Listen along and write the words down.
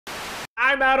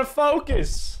I'm out of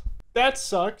focus. That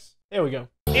sucks. There we go.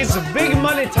 It's big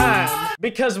money time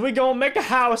because we gonna make a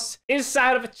house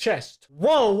inside of a chest.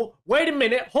 Whoa, wait a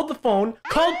minute, hold the phone,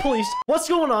 call police. What's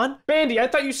going on? Bandi, I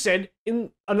thought you said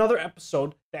in another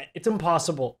episode that it's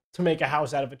impossible to make a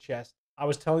house out of a chest. I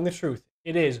was telling the truth,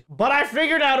 it is. But I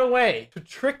figured out a way to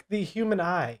trick the human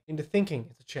eye into thinking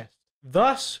it's a chest.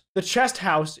 Thus, the chest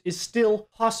house is still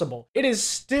possible. It is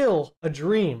still a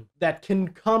dream that can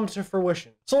come to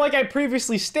fruition. So like I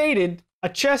previously stated, a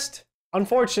chest,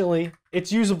 unfortunately,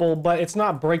 it's usable, but it's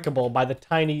not breakable by the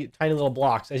tiny little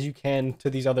blocks as you can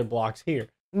to these other blocks here.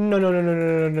 No.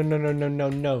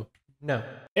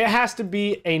 It has to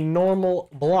be a normal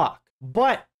block.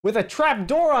 But with a trap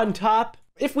door on top,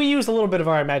 if we use a little bit of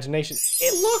our imagination,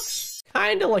 it looks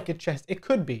kind of like a chest. It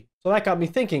could be. So that got me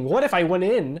thinking, what if I went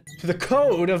in to the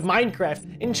code of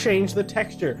Minecraft and changed the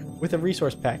texture with a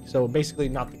resource pack? So basically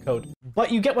not the code.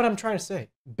 But you get what I'm trying to say.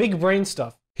 Big brain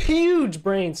stuff. Huge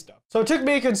brain stuff. So it took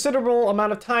me a considerable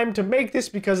amount of time to make this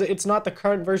because it's not the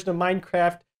current version of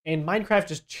Minecraft, and Minecraft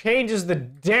just changes the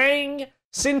dang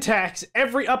syntax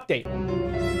every update.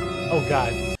 Oh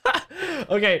God.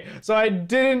 Okay, so I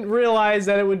didn't realize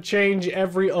that it would change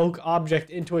every oak object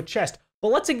into a chest. But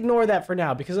let's ignore that for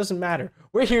now because it doesn't matter.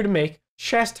 We're here to make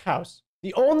chest house.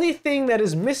 The only thing that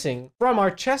is missing from our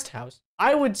chest house,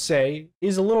 I would say,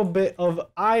 is a little bit of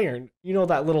iron. You know,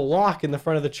 that little lock in the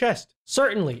front of the chest.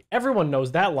 Certainly, everyone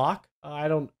knows that lock.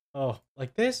 Oh,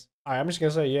 like this? All right, I'm just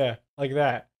gonna say, yeah, like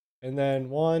that. And then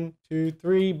 1, 2,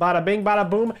 3, bada bing, bada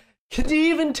boom. Can you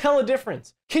even tell a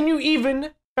difference? Can you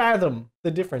even fathom the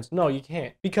difference? No, you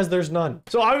can't, because there's none.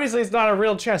 So obviously it's not a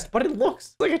real chest, but it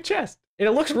looks like a chest. And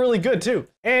it looks really good too.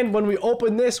 And when we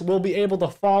open this, we'll be able to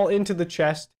fall into the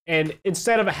chest. And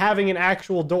instead of having an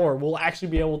actual door, we'll actually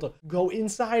be able to go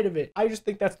inside of it. I just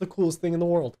think that's the coolest thing in the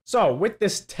world. So with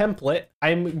this template,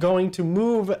 I'm going to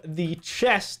move the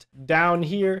chest down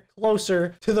here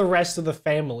closer to the rest of the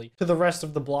family, to the rest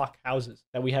of the block houses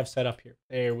that we have set up here.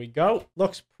 There we go.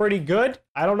 Looks pretty good.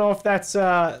 I don't know if that's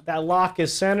that lock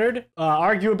is centered.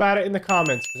 Argue about it in the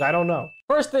comments because I don't know.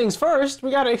 First things first, we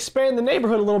got to expand the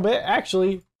neighborhood a little bit.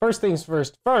 Actually, first things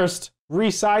first. First,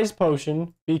 resize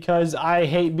potion because I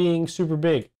hate being super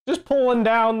big. Just pulling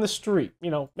down the street, you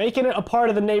know, making it a part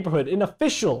of the neighborhood, an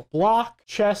official block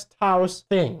chest house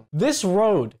thing. This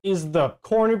road is the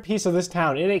corner piece of this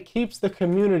town, and it keeps the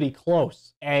community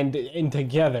close and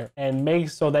together and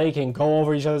makes so they can go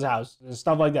over each other's house and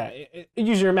stuff like that.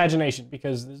 Use your imagination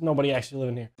because there's nobody actually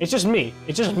living here. It's just me.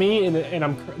 It's just me, and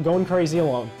I'm going crazy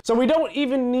alone. So we don't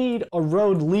even need a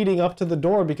road leading up to the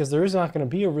door because there is not going to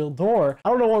be a real door. I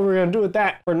don't know what we're going to do with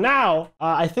that. For now,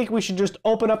 I think we should just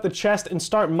open up the chest and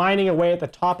start mining away at the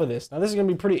top of this. Now this is gonna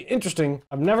be pretty interesting.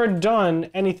 I've never done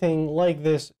anything like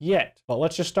this yet, but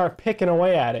let's just start picking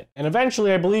away at it. And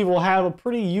eventually I believe we'll have a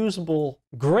pretty usable,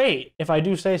 great, if I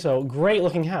do say so, great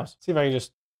looking house. See if I can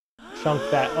just chunk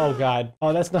that. Oh God.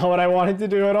 Oh, that's not what I wanted to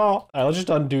do at all. All right, let's just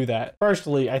undo that.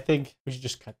 Firstly, I think we should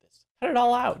just cut this. Cut it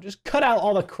all out. Just cut out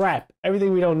all the crap.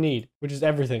 Everything we don't need, which is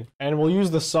everything. And we'll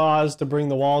use the saws to bring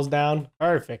the walls down.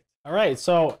 Perfect. All right,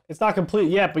 so it's not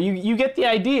complete yet, but you get the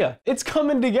idea. It's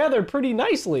coming together pretty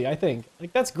nicely, I think.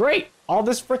 Like, that's great. All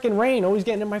this freaking rain always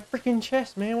getting in my freaking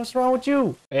chest, man. What's wrong with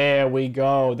you? There we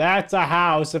go. That's a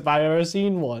house if I've ever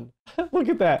seen one. Look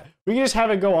at that. We can just have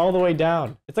it go all the way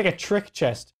down. It's like a trick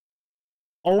chest.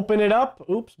 Open it up.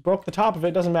 Oops, broke the top of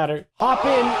it. Doesn't matter. Hop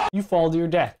in. You fall to your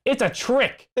death. It's a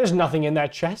trick. There's nothing in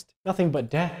that chest. Nothing but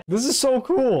death. This is so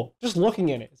cool. Just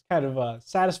looking at it, it's kind of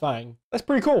satisfying. That's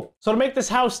pretty cool. So to make this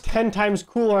house 10 times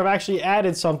cooler, I've actually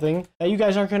added something that you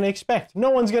guys aren't going to expect.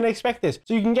 No one's going to expect this.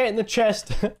 So you can get in the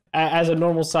chest as a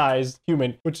normal sized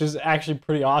human, which is actually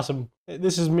pretty awesome.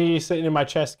 This is me sitting in my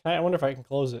chest. I wonder if I can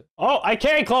close it. Oh, I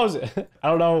can't close it. I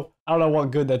don't know what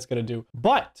good that's going to do.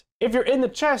 But if you're in the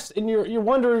chest and you're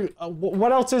wondering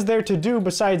what else is there to do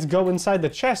besides go inside the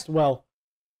chest, well,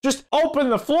 just open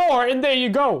the floor and there you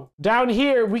go. Down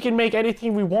here, we can make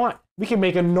anything we want. We can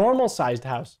make a normal sized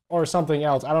house or something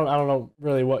else. I don't know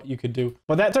really what you could do,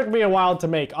 but that took me a while to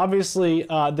make. Obviously,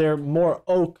 there are more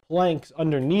oak planks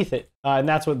underneath it, and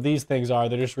that's what these things are.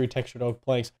 They're just retextured oak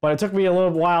planks, but it took me a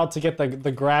little while to get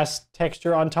the grass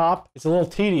texture on top. It's a little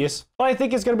tedious, but I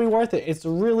think it's gonna be worth it. It's a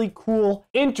really cool,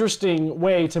 interesting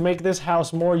way to make this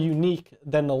house more unique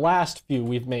than the last few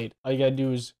we've made. All you gotta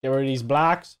do is get rid of these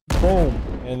blocks, boom,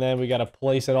 and then we gotta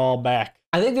place it all back.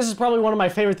 I think this is probably one of my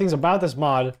favorite things about this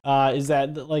mod, is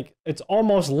that, like, it's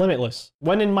almost limitless.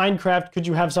 When in Minecraft could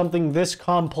you have something this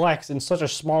complex in such a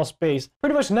small space?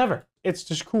 Pretty much never. It's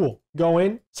just cool. Go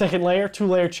in, second layer,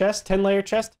 2-layer chest, 10-layer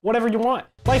chest, whatever you want.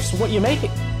 Life's what you make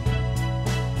it.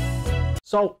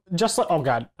 So just like, oh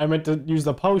God, I meant to use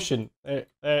the potion.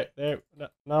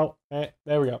 No,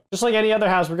 there we go. Just like any other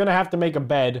house, we're gonna have to make a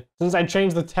bed. Since I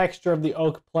changed the texture of the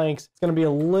oak planks, it's gonna be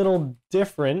a little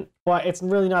different, but it's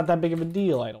really not that big of a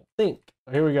deal, I don't think.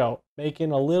 So here we go,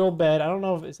 making a little bed. I don't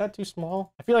know, is that too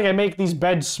small? I feel like I make these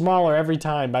beds smaller every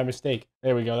time by mistake.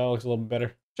 There we go, that looks a little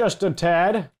better. Just a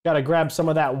tad. Gotta grab some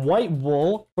of that white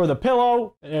wool for the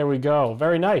pillow. There we go,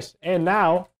 very nice. And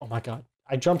now, oh my God.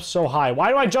 I jumped so high. Why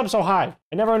do I jump so high?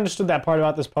 I never understood that part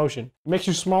about this potion. It makes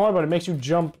you smaller, but it makes you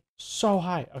jump so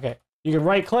high. Okay. You can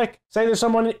right click. Say there's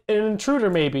someone, an intruder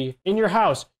maybe, in your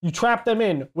house. You trap them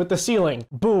in with the ceiling.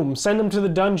 Boom. Send them to the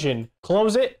dungeon.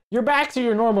 Close it. You're back to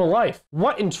your normal life.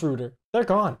 What intruder? They're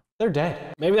gone. They're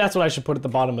dead. Maybe that's what I should put at the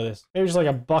bottom of this. Maybe just like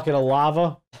a bucket of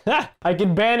lava. I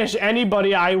can banish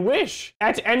anybody I wish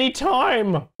at any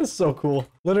time. This is so cool.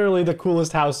 Literally the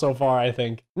coolest house so far, I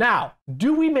think. Now,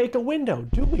 do we make a window?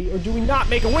 Do we or do we not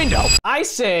make a window? I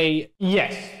say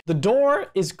yes. The door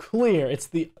is clear. It's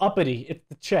the uppity. It's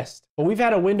the chest. But we've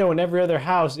had a window in every other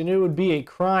house, and it would be a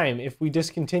crime if we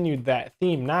discontinued that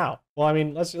theme now. Well, I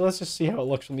mean, let's just see how it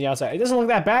looks from the outside. It doesn't look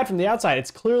that bad from the outside. It's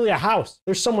clearly a house.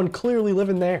 There's someone clearly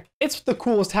living there. It's the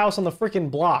coolest house on the freaking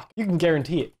block. You can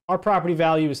guarantee it. Our property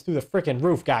value is through the freaking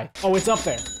roof, guy. Oh, it's up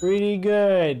there. Pretty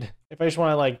good. If I just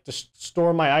want to like just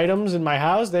store my items in my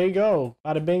house, there you go.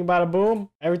 Bada bing, bada boom.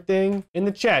 Everything in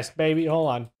the chest, baby. Hold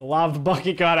on. The lava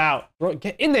bucket got out. Bro,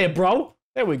 get in there, bro.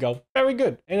 There we go. Very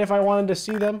good. And if I wanted to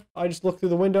see them, I just look through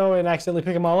the window and accidentally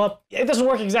pick them all up. It doesn't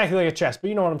work exactly like a chest, but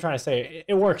you know what I'm trying to say.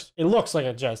 It works. It looks like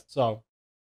a chest, so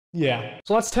yeah.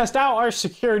 So let's test out our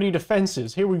security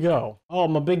defenses. Here we go. Oh,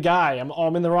 I'm a big guy.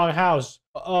 I'm in the wrong house.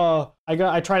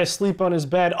 I try to sleep on his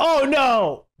bed. Oh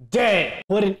no! Dead.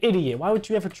 What an idiot. Why would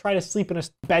you ever try to sleep in a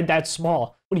bed that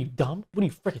small? What are you, dumb? What are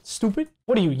you, freaking stupid?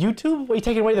 What are you, YouTube? What, are you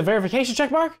taking away the verification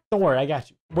check mark? Don't worry, I got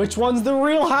you. Which one's the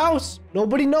real house?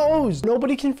 Nobody knows.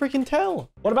 Nobody can freaking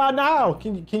tell. What about now?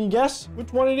 Can you guess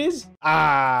which one it is?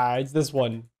 Ah, it's this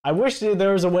one. I wish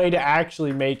there was a way to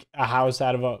actually make a house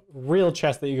out of a real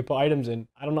chest that you could put items in.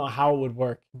 I don't know how it would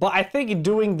work. But I think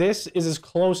doing this is as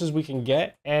close as we can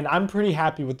get, and I'm pretty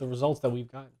happy with the results that we've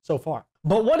gotten so far.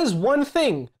 But what is one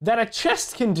thing that a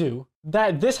chest can do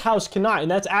that this house cannot, and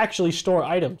that's actually store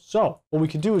items? So what we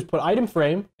could do is put item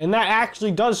frame, and that actually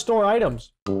does store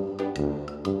items.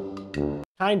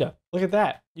 Kinda. Look at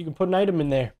that. You can put an item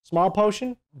in there. Small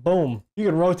potion, boom. You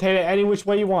can rotate it any which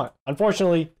way you want.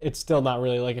 Unfortunately, it's still not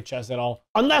really like a chest at all.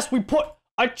 Unless we put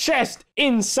a chest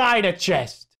inside a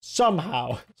chest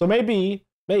somehow. So maybe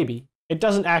it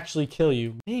doesn't actually kill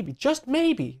you. Maybe, just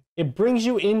maybe, it brings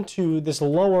you into this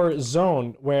lower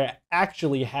zone where it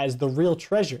actually has the real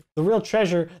treasure. The real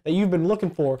treasure that you've been looking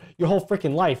for your whole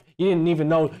freaking life. You didn't even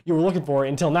know you were looking for it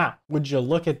until now. Would you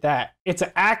look at that? It's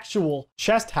an actual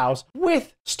chest house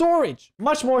with storage.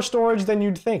 Much more storage than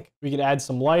you'd think. We could add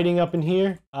some lighting up in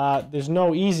here. There's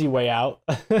no easy way out,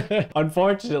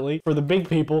 unfortunately, for the big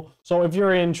people. So if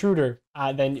you're an intruder,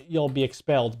 then you'll be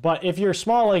expelled. But if you're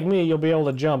small like me, you'll be able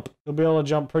to jump. You'll be able to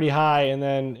jump pretty high, and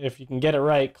then if you can get it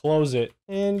right, close it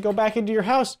and go back into your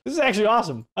house. This is actually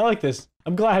awesome. I like this.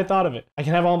 I'm glad I thought of it. I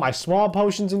can have all my small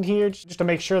potions in here just to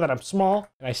make sure that I'm small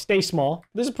and I stay small.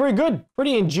 This is pretty good.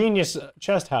 Pretty ingenious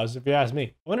chest house, if you ask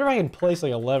me. I wonder if I can place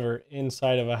like a lever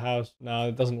inside of a house. No,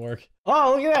 it doesn't work.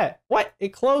 Oh, look at that. What? It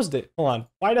closed it. Hold on.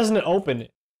 Why doesn't it open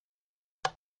it?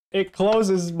 It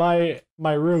closes my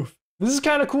roof. This is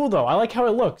kind of cool though. I like how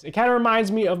it looks. It kind of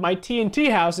reminds me of my TNT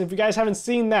house. If you guys haven't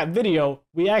seen that video,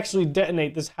 we actually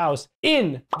detonate this house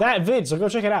in that vid. So go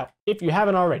check it out if you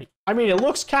haven't already. I mean, it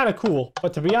looks kind of cool,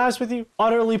 but to be honest with you,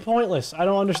 utterly pointless. I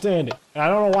don't understand it. And I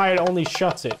don't know why it only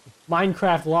shuts it.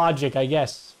 Minecraft logic, I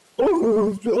guess.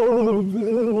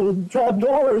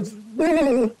 Trapdoors.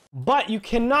 But you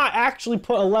cannot actually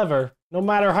put a lever. No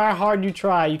matter how hard you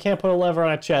try, you can't put a lever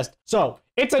on a chest. So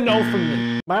it's a no from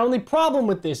me. My only problem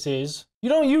with this is you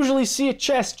don't usually see a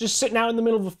chest just sitting out in the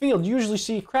middle of a field. You usually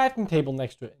see a crafting table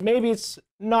next to it. Maybe it's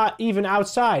not even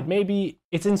outside. Maybe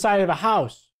it's inside of a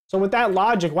house. So with that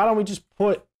logic, why don't we just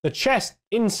put the chest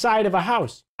inside of a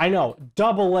house? I know,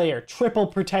 double layer, triple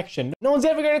protection. No one's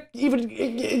ever gonna even,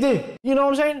 you know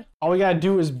what I'm saying? All we gotta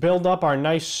do is build up our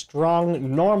nice,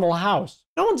 strong, normal house.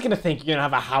 No one's gonna think you're gonna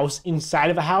have a house inside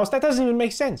of a house. That doesn't even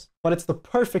make sense. But it's the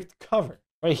perfect cover.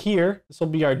 Right here, this will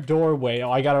be our doorway.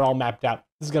 Oh, I got it all mapped out.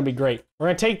 This is gonna be great. We're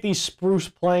gonna take these spruce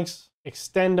planks,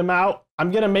 extend them out.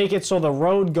 I'm gonna make it so the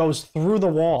road goes through the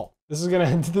wall. This is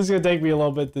gonna take me a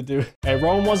little bit to do. Hey,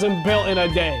 Rome wasn't built in a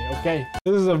day, okay?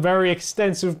 This is a very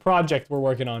extensive project we're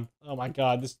working on. Oh my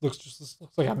God, this looks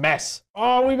like a mess.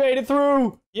 Oh, we made it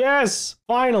through. Yes,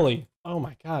 finally. Oh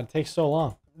my God, it takes so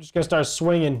long. I'm just gonna start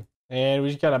swinging And we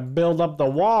just gotta build up the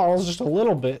walls just a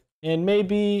little bit. And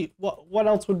maybe, what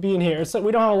else would be in here? So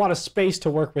we don't have a lot of space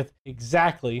to work with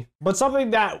exactly. But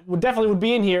something that definitely would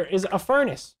be in here is a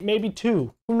furnace. Maybe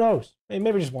 2. Who knows?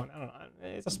 Maybe just 1. I don't know.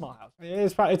 It's a small house.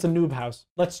 It's a noob house.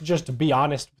 Let's just be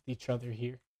honest with each other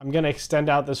here. I'm gonna extend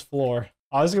out this floor.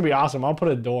 Oh, this is gonna be awesome. I'll put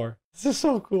a door. This is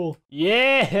so cool.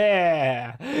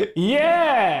 Yeah!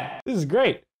 Yeah! This is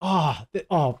great. Oh,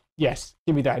 yes.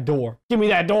 Give me that door. Give me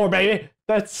that door, baby.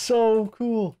 That's so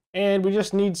cool. And we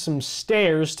just need some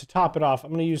stairs to top it off.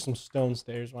 I'm gonna use some stone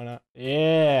stairs. Why not?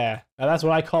 Yeah. Now that's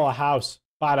what I call a house.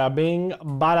 Bada bing,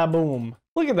 bada boom.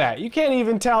 Look at that. You can't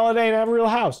even tell it ain't a real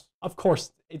house. Of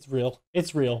course, it's real.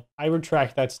 It's real. I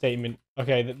retract that statement.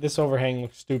 Okay, this overhang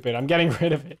looks stupid. I'm getting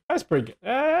rid of it. That's pretty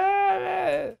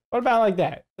good. What about like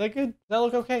that? Is that good? Does that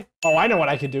look okay? Oh, I know what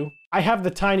I could do. I have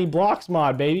the tiny blocks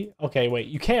mod, baby. Okay, wait.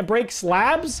 You can't break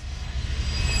slabs?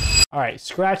 All right,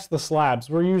 scratch the slabs.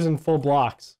 We're using full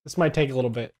blocks. This might take a little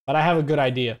bit, but I have a good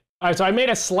idea. All right, so I made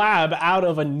a slab out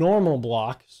of a normal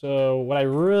block. So what I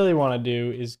really want to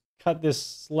do is cut this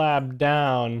slab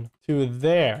down to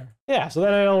there. Yeah, so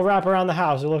then it'll wrap around the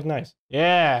house. It'll look nice.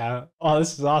 Yeah. Oh,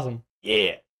 this is awesome.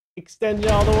 Yeah. Extend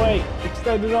it all the way.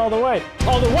 Extend it all the way.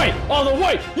 All the way. All the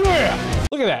way. Yeah.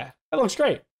 Look at that. That looks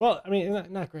great. Well, I mean,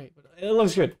 not great, but it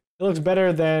looks good. It looks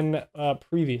better than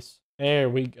previous. There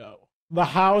we go. The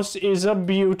house is a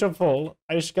beautiful.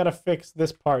 I just gotta fix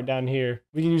this part down here.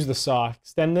 We can use the saw.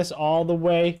 Extend this all the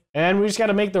way. And we just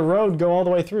gotta make the road go all the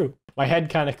way through. My head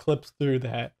kind of clips through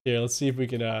that. Here, let's see if we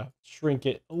can shrink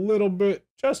it a little bit.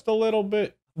 Just a little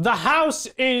bit. The house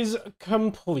is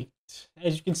complete.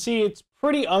 As you can see, it's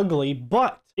pretty ugly,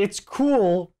 but it's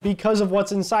cool because of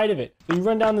what's inside of it. So you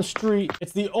run down the street.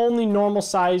 It's the only normal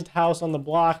sized house on the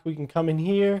block. We can come in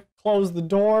here. Close the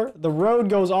door. The road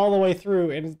goes all the way through,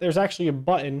 and there's actually a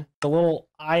button, the little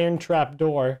iron trap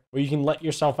door, where you can let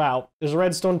yourself out. There's a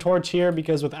redstone torch here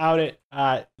because without it,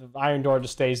 the iron door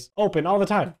just stays open all the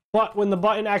time. But when the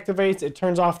button activates, it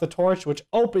turns off the torch, which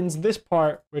opens this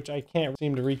part, which I can't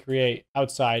seem to recreate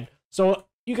outside. So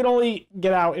you can only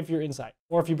get out if you're inside,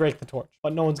 or if you break the torch.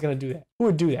 But no one's gonna do that. Who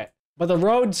would do that? But the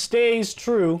road stays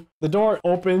true. The door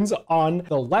opens on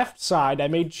the left side. I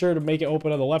made sure to make it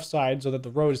open on the left side so that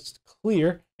the road is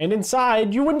clear. And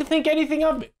inside, you wouldn't think anything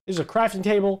of it. There's a crafting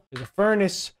table, there's a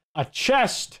furnace, a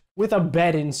chest with a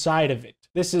bed inside of it.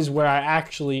 This is where I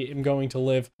actually am going to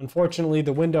live. Unfortunately,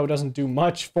 the window doesn't do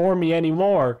much for me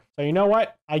anymore. So you know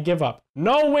what? I give up.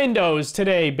 No windows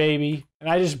today, baby. And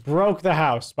I just broke the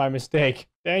house by mistake.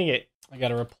 Dang it. I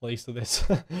gotta replace this.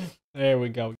 There we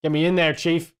go. Get me in there,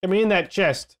 Chief. Get me in that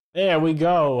chest. There we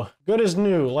go. Good as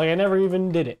new, like I never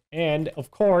even did it. And of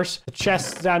course, the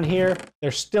chests down here,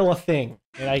 they're still a thing.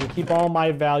 And I can keep all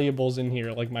my valuables in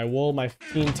here, like my wool, my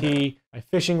TNT, my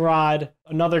fishing rod,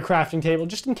 another crafting table,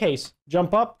 just in case.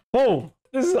 Jump up, boom.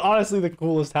 This is honestly the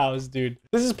coolest house, dude.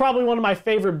 This is probably one of my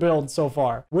favorite builds so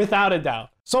far, without a doubt.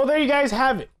 So there you guys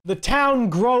have it. The town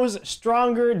grows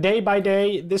stronger day by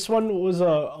day. This one was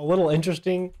a little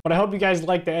interesting, but I hope you guys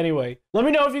liked it anyway. Let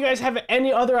me know if you guys have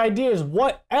any other ideas.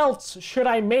 What else should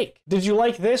I make? Did you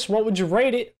like this? What would you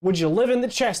rate it? Would you live in the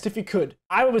chest if you could?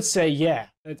 I would say yeah.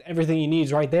 That's everything you need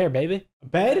is right there, baby. A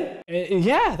bed?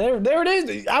 Yeah, there it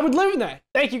is. I would live in that.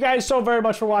 Thank you guys so very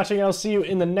much for watching. I'll see you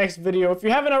in the next video. If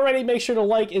you haven't already, make sure to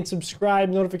like and subscribe,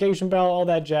 notification bell, all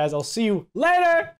that jazz. I'll see you later.